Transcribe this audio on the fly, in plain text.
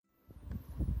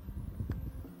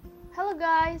Hello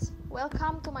guys,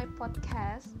 welcome to my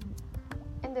podcast.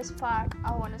 In this part,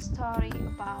 I want a story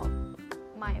about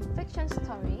my fiction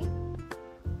story.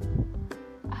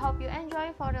 I hope you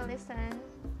enjoy for the listen.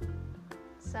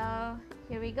 So,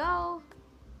 here we go.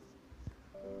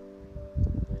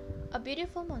 A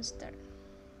beautiful monster.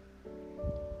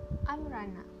 I'm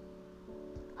Rana.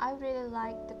 I really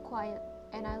like the quiet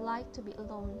and I like to be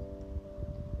alone.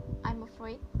 I'm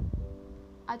afraid.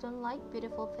 I don't like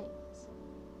beautiful things.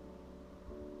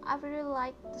 I really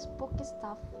like the spooky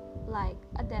stuff, like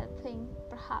a dead thing,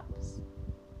 perhaps.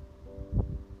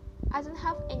 I don't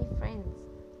have any friends.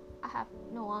 I have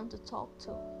no one to talk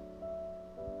to.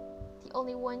 The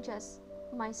only one just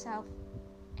myself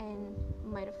and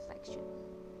my reflection.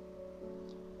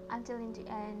 Until in the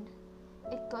end,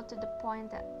 it got to the point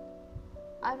that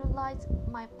I realized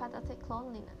my pathetic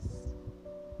loneliness.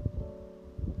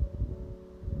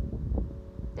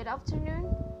 That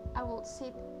afternoon, I would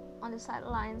sit on the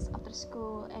sidelines after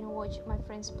school and watch my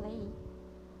friends play.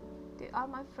 They are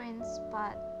my friends,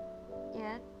 but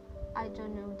yet I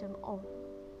don't know them all.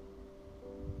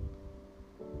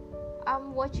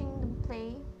 I'm watching them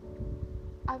play.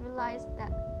 I realized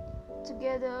that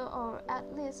together, or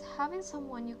at least having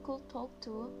someone you could talk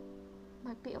to,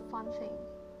 might be a fun thing.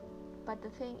 But the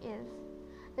thing is,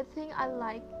 the thing I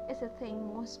like is the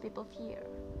thing most people fear.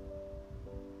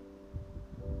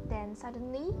 Then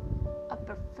suddenly, a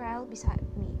bird fell beside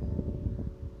me.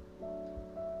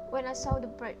 When I saw the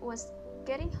bird was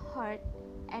getting hurt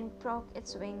and broke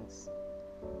its wings,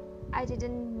 I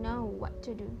didn't know what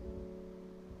to do.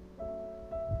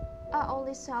 I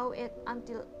only saw it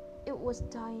until it was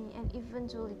dying and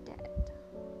eventually dead.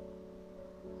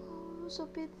 Oh, so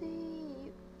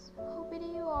pity. How pity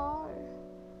you are.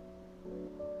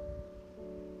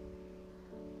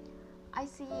 I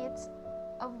see it's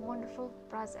a wonderful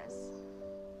process.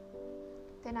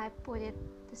 Then I put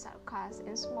the carcass in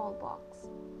a small box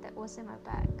that was in my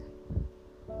bag.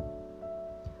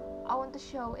 I want to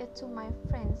show it to my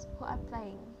friends who are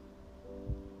playing.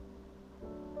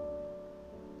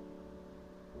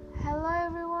 Hello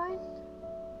everyone,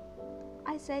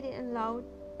 I said it in loud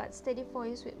but steady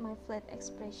voice with my flat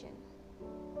expression.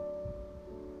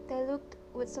 They looked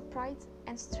with surprise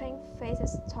and strange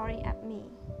faces staring at me,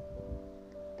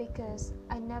 because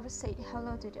I never said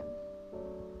hello to them.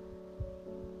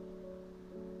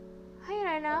 Hey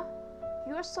Rana,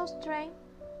 you are so strange.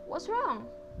 What's wrong?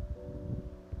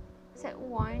 Said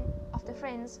one of the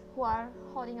friends who are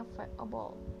holding a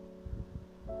ball.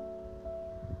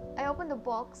 I opened the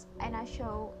box and I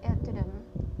showed it to them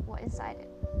what inside it.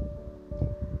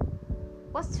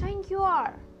 What strange you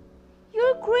are!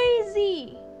 You're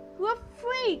crazy! You're a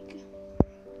freak!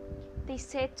 They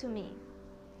said to me.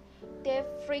 They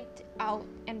freaked out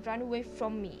and ran away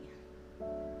from me.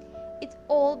 It's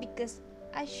all because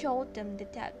I showed them the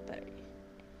dead bird.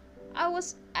 I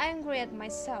was angry at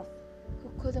myself, who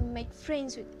couldn't make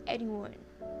friends with anyone.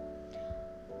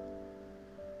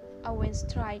 I went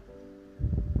straight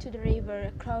to the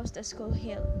river across the school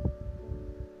hill.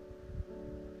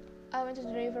 I went to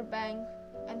the river bank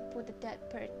and put the dead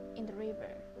bird in the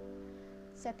river,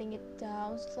 setting it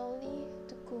down slowly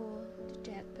to cool the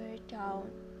dead bird down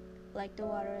like the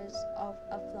waters of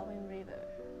a flowing river.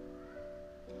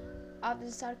 After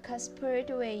the circus poured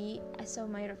away, I saw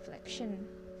my reflection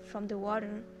from the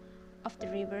water of the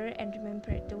river and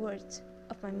remembered the words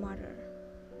of my mother.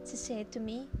 She said to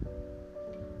me,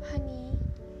 "Honey,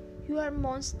 you are a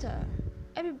monster.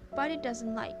 Everybody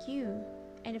doesn't like you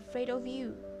and afraid of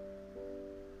you."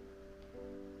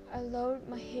 I lowered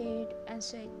my head and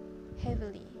said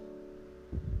heavily,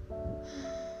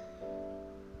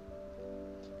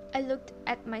 I looked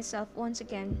at myself once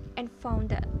again and found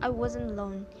that I wasn't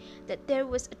alone, that there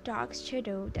was a dark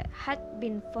shadow that had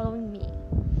been following me.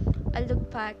 I looked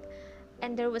back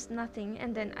and there was nothing,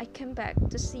 and then I came back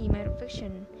to see my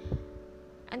reflection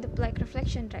and the black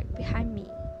reflection right behind me.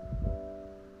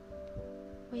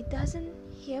 Why doesn't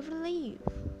he ever leave?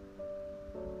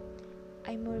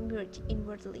 I murmured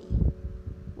inwardly.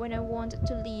 When I wanted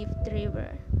to leave the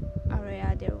river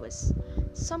area, there was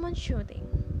someone shouting,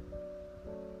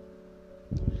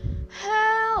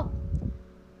 "Help!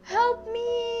 Help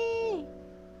me!"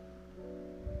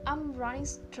 I'm running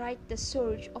straight the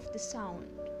surge of the sound.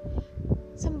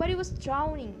 Somebody was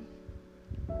drowning.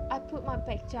 I put my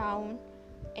bag down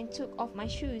and took off my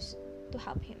shoes to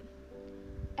help him.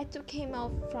 I took him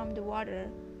out from the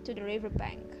water to the river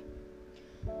bank.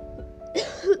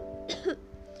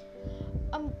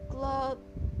 I'm glad.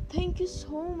 Thank you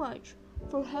so much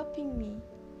for helping me.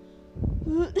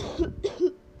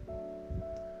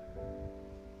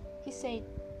 He said,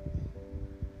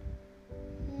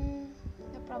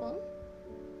 problem?"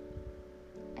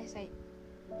 I said.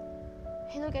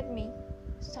 He looked at me,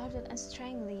 startled and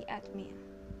strangely at me.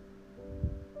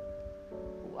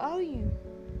 "Who are you?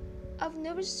 I've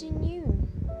never seen you.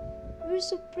 You're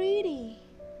so pretty."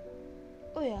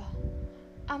 "Oh yeah,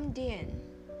 I'm Dan,"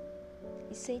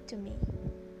 he said to me.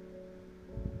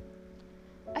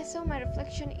 I saw my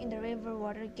reflection in the river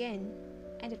water again,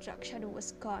 and the dark shadow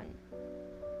was gone.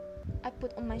 I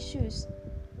put on my shoes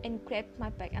and grabbed my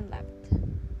bag and left.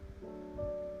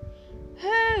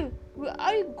 "Hey, where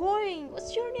are you going?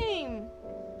 What's your name?"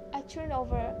 I turned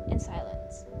over in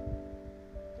silence.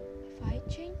 "Have I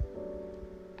changed?"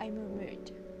 I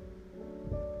murmured.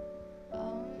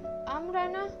 I'm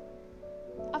Rana."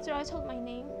 After I told my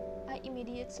name, I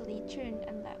immediately turned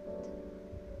and left.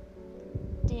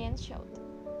 Dan shouted,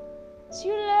 "See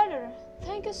you later.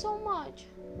 Thank you so much."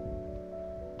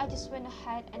 I just went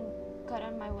ahead and got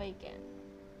on my way again.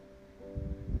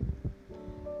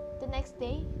 The next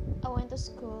day, I went to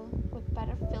school with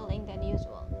better feeling than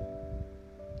usual.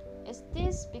 Is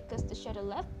this because the shadow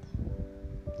left?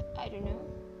 I don't know.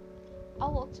 I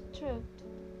walked through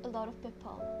a lot of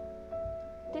people.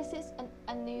 This is an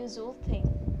unusual thing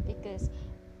because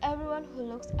everyone who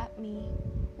looks at me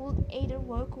would either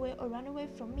walk away or run away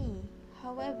from me.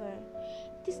 However,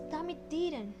 this time it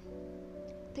didn't.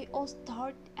 They all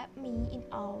stared at me in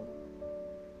awe.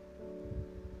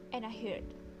 And I heard,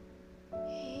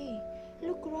 "Hey,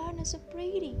 look, Rana, so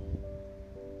pretty,"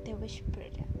 they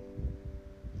whispered.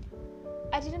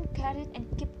 I didn't get it and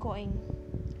kept going.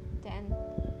 Then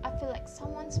I feel like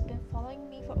someone's been following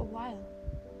me for a while.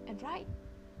 And right,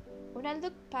 when I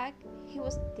looked back, he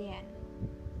was Dan.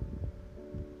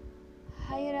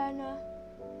 "Hi, Rana."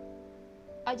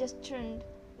 I just turned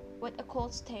with a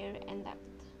cold stare and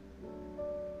left.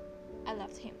 I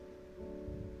left him.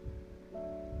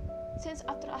 Since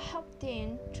after I helped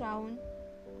Dan drown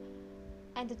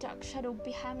and the dark shadow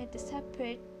behind me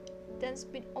disappeared, Dan's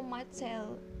been on my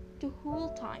tail the whole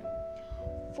time,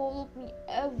 followed me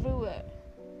everywhere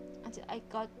until I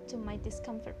got to my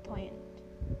discomfort point.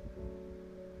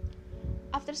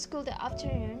 After school that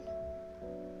afternoon,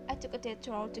 I took a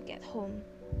detour to get home,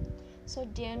 so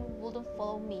Dan wouldn't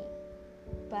follow me.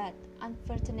 But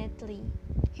unfortunately,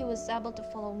 he was able to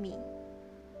follow me.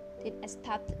 Then I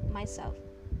stopped myself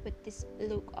with this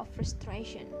look of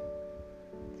frustration.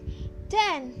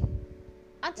 "Dan,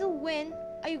 until when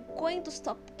are you going to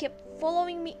stop keep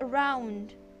following me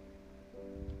around?"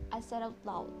 I said out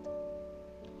loud.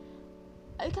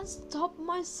 "I can't stop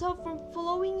myself from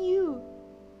following you,"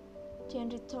 Dan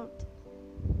retorted.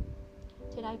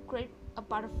 Then I grabbed a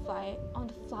butterfly on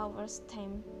the flower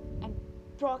stem and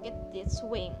broke its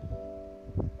wing.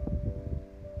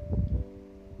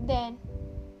 "Then,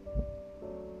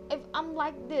 if I'm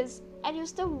like this and you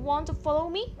still want to follow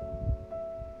me?"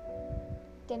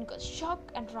 Dan got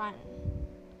shocked and ran.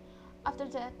 After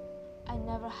that, I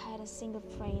never had a single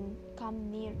friend come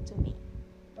near to me.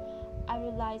 I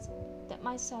realized that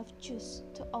myself choose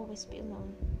to always be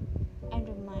alone and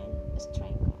remain a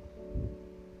stranger.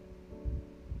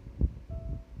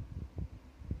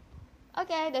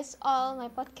 Okay, that's all my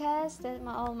podcast. That's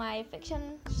all my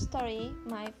fiction story,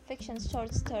 my fiction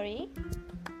short story,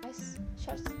 my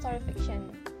short story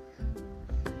fiction.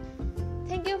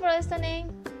 Thank you for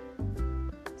listening.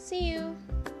 See you.